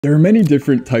There are many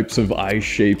different types of eye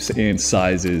shapes and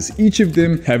sizes, each of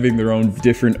them having their own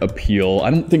different appeal. I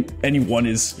don't think any one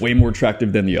is way more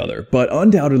attractive than the other, but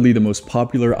undoubtedly the most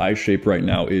popular eye shape right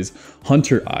now is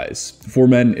hunter eyes, for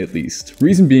men at least.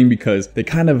 Reason being because they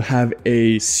kind of have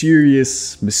a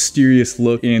serious, mysterious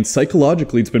look, and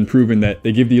psychologically it's been proven that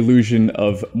they give the illusion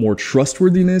of more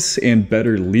trustworthiness and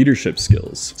better leadership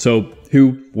skills. So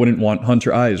who wouldn't want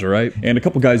hunter eyes, right? And a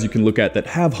couple guys you can look at that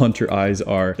have hunter eyes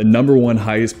are the #1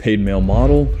 highest paid male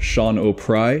model, Sean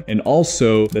O'Pride, and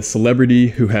also the celebrity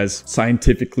who has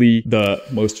scientifically the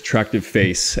most attractive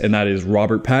face, and that is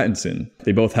Robert Pattinson.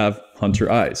 They both have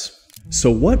hunter eyes.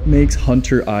 So what makes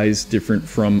hunter eyes different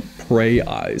from prey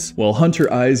eyes? Well,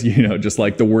 hunter eyes, just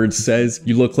like the word says,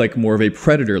 you look like more of a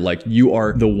predator, like you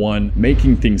are the one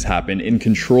making things happen, in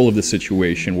control of the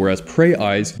situation. Whereas prey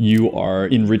eyes, you are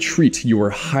in retreat, you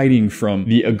are hiding from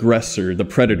the aggressor, the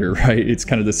predator, right? It's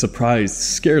kind of the surprised,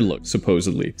 scared look,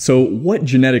 supposedly. So what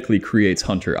genetically creates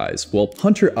hunter eyes? Well,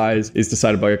 hunter eyes is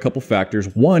decided by a couple factors.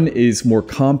 One is more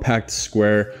compact,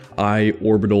 square eye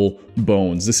orbital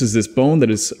bones. This is this bone that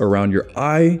is around your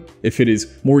eye. If it is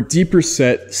more deeper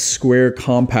set, square,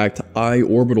 compact eye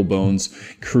orbital bones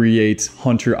create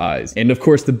hunter eyes. And of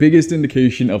course, the biggest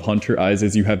indication of hunter eyes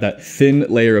is you have that thin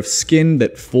layer of skin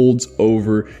that folds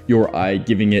over your eye,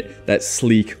 giving it that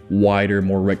sleek, wider,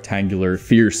 more rectangular,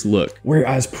 fierce look.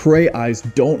 Whereas prey eyes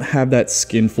don't have that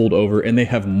skin fold over, and they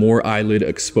have more eyelid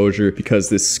exposure because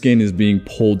this skin is being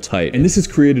pulled tight. And this is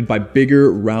created by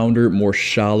bigger, rounder, more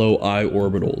shallow eye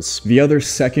orbitals. The other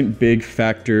second big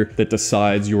factor that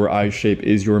decides your eye shape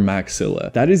is your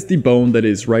maxilla. That is the bone that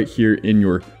is right here in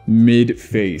your mid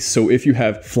face. So if you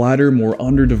have flatter, more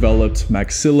underdeveloped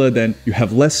maxilla, then you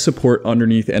have less support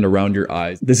underneath and around your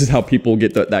eyes. This is how people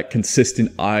get that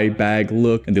consistent eye bag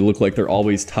look, and they look like they're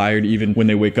always tired even when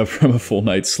they wake up from a full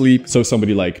night's sleep. So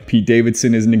somebody like Pete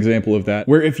Davidson is an example of that,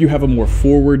 where if you have a more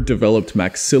forward developed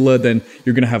maxilla, then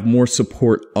you're gonna have more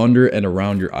support under and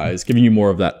around your eyes, giving you more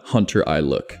of that hunter eye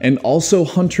look. And also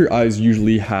hunter eyes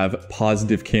usually have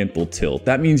positive canthal tilt.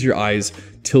 That means your eyes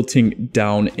tilting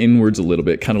down inwards a little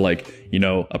bit, kind of like,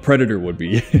 a predator would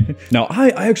be. Now, I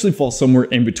actually fall somewhere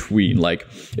in between. Like,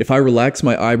 if I relax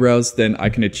my eyebrows, then I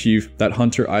can achieve that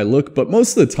hunter eye look. But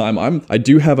most of the time, I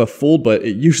do have a fold, but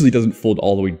it usually doesn't fold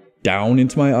all the way down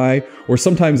into my eye, or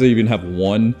sometimes I even have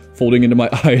one folding into my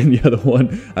eye and the other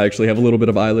one I actually have a little bit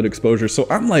of eyelid exposure. So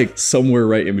I'm like somewhere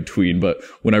right in between, but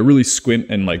when I really squint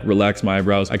and like relax my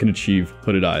eyebrows, I can achieve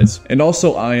hooded eyes. And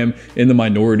also I am in the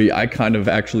minority. I kind of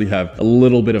actually have a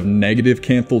little bit of negative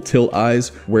canthal tilt eyes,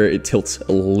 where it tilts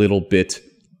a little bit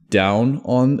down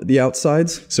on the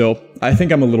outsides. So I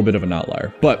think I'm a little bit of an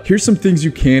outlier, but here's some things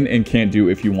you can and can't do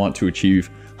if you want to achieve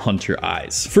hunter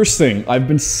eyes. First thing, I've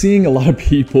been seeing a lot of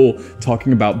people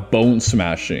talking about bone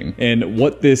smashing, and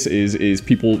what this is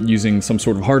people using some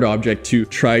sort of hard object to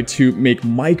try to make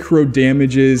micro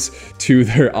damages to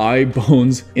their eye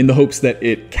bones in the hopes that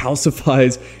it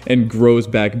calcifies and grows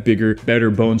back bigger,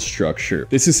 better bone structure.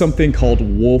 This is something called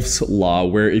Wolff's Law,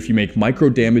 where if you make micro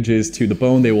damages to the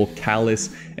bone, they will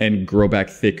callus and grow back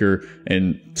thicker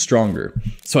and stronger.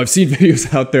 So I've seen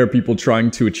videos out there, people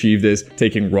trying to achieve this,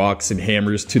 taking rocks and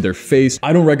hammers to their face.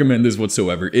 I don't recommend this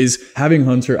whatsoever. Is having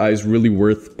hunter eyes really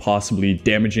worth possibly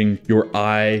damaging your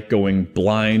eye, going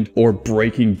blind, or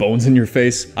breaking bones in your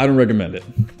face? I don't recommend it.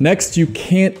 Next, you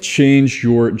can't change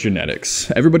your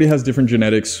genetics. Everybody has different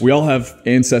genetics. We all have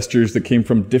ancestors that came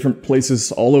from different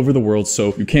places all over the world,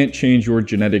 so you can't change your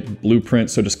genetic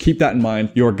blueprint. So just keep that in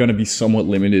mind. You're gonna be somewhat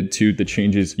limited to the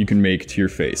changes you can make to your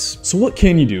face. So what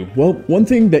can you do? Well, one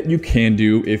thing that you can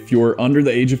do if you're under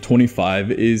the age of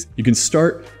 25 is you can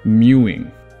start mewing.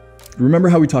 Remember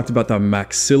how we talked about the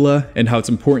maxilla and how it's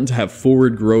important to have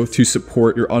forward growth to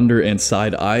support your under and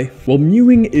side eye? Well,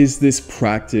 mewing is this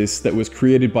practice that was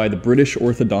created by the British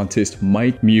orthodontist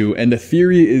Mike Mew, and the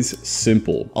theory is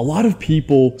simple. A lot of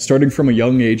people, starting from a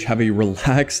young age, have a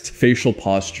relaxed facial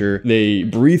posture. They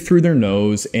breathe through their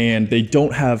nose, and they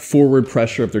don't have forward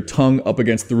pressure of their tongue up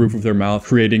against the roof of their mouth,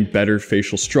 creating better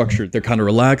facial structure. They're kind of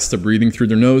relaxed, they're breathing through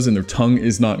their nose, and their tongue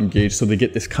is not engaged, so they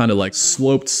get this kind of like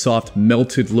sloped, soft,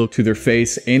 melted look to their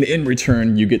face, and in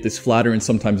return you get this flatter and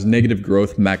sometimes negative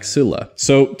growth maxilla.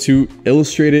 So to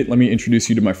illustrate it, let me introduce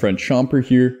you to my friend Chomper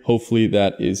here. Hopefully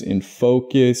that is in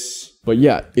focus. But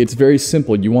yeah, it's very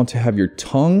simple. You want to have your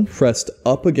tongue pressed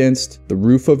up against the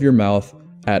roof of your mouth,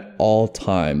 at all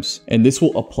times. And this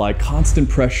will apply constant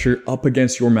pressure up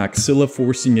against your maxilla,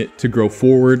 forcing it to grow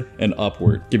forward and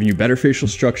upward, giving you better facial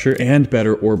structure and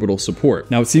better orbital support.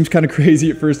 Now, it seems kind of crazy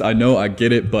at first. I know, I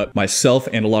get it, but myself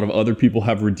and a lot of other people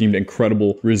have redeemed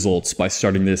incredible results by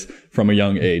starting this from a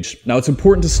young age. Now, it's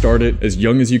important to start it as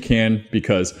young as you can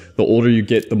because the older you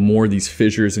get, the more these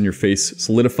fissures in your face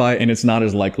solidify, and it's not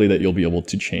as likely that you'll be able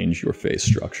to change your face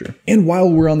structure. And while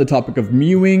we're on the topic of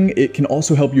mewing, it can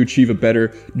also help you achieve a better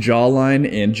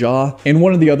jawline and jaw. And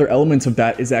one of the other elements of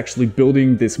that is actually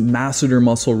building this masseter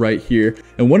muscle right here.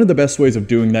 And one of the best ways of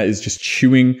doing that is just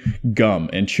chewing gum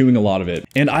and chewing a lot of it.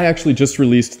 And I actually just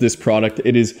released this product.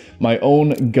 It is my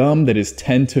own gum that is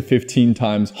 10 to 15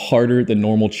 times harder than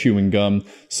normal chewing gum.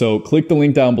 So click the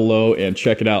link down below and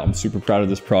check it out. I'm super proud of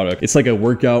this product. It's like a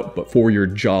workout, but for your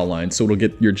jawline. So it'll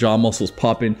get your jaw muscles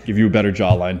popping, give you a better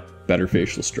jawline, better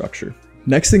facial structure.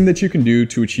 Next thing that you can do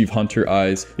to achieve hunter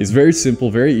eyes is very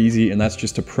simple, very easy, and that's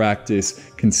just to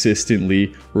practice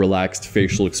consistently relaxed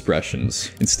facial expressions.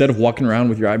 Instead of walking around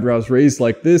with your eyebrows raised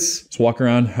like this, just walk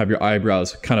around, have your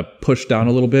eyebrows kind of pushed down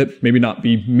a little bit. Maybe not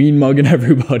be mean mugging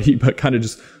everybody, but kind of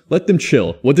just let them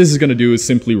chill. What this is going to do is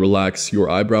simply relax your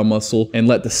eyebrow muscle and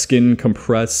let the skin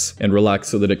compress and relax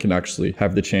so that it can actually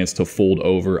have the chance to fold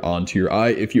over onto your eye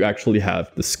if you actually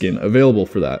have the skin available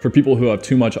for that. For people who have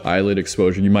too much eyelid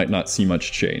exposure, you might not see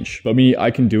much change. But me, I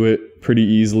can do it pretty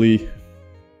easily.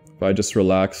 If I just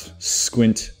relax,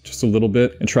 squint just a little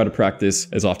bit, and try to practice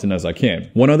as often as I can.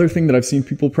 One other thing that I've seen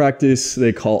people practice,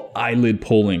 they call eyelid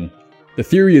pulling. The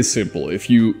theory is simple. If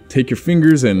you take your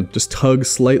fingers and just tug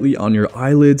slightly on your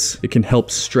eyelids, it can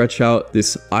help stretch out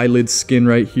this eyelid skin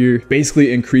right here,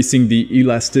 basically increasing the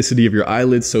elasticity of your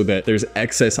eyelids so that there's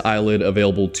excess eyelid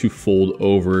available to fold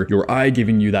over your eye,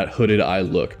 giving you that hooded eye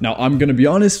look. Now, I'm gonna be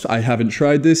honest, I haven't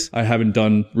tried this. I haven't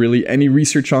done really any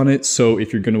research on it. So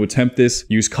if you're gonna attempt this,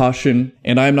 use caution.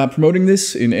 And I am not promoting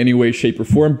this in any way, shape, or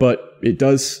form, but it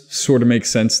does sort of make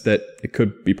sense that it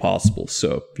could be possible,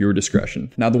 so viewer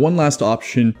discretion. Now, the one last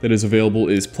option that is available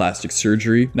is plastic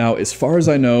surgery. Now, as far as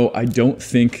I know, I don't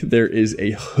think there is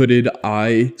a hooded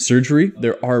eye surgery.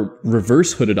 There are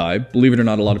reverse hooded eye. Believe it or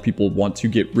not, a lot of people want to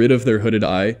get rid of their hooded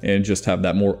eye and just have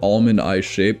that more almond eye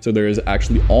shape. So there is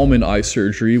actually almond eye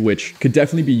surgery, which could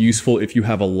definitely be useful if you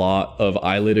have a lot of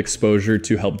eyelid exposure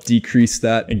to help decrease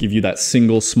that and give you that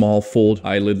single small fold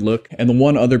eyelid look. And the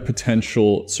one other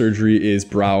potential surgery is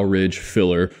brow ridge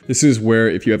filler. This is where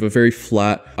if you have a very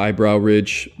flat eyebrow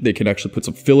ridge, they can actually put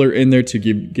some filler in there to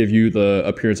give you the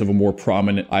appearance of a more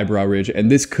prominent eyebrow ridge. And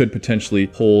this could potentially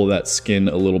pull that skin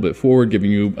a little bit forward,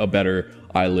 giving you a better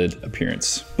eyelid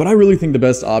appearance. But I really think the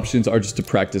best options are just to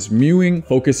practice mewing,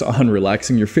 focus on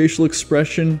relaxing your facial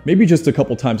expression, maybe just a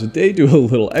couple times a day, do a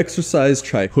little exercise,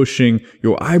 try pushing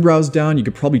your eyebrows down. You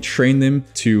could probably train them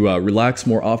to relax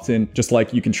more often, just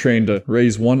like you can train to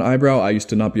raise one eyebrow. I used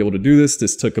to not be able to do this.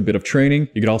 This took a bit of training.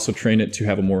 You could also train it to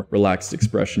have a more relaxed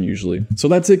expression usually. So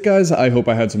that's it, guys. I hope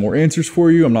I had some more answers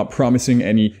for you. I'm not promising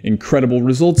any incredible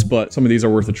results, but some of these are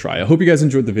worth a try. I hope you guys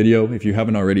enjoyed the video. If you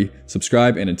haven't already,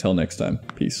 subscribe, and until next time.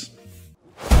 Peace.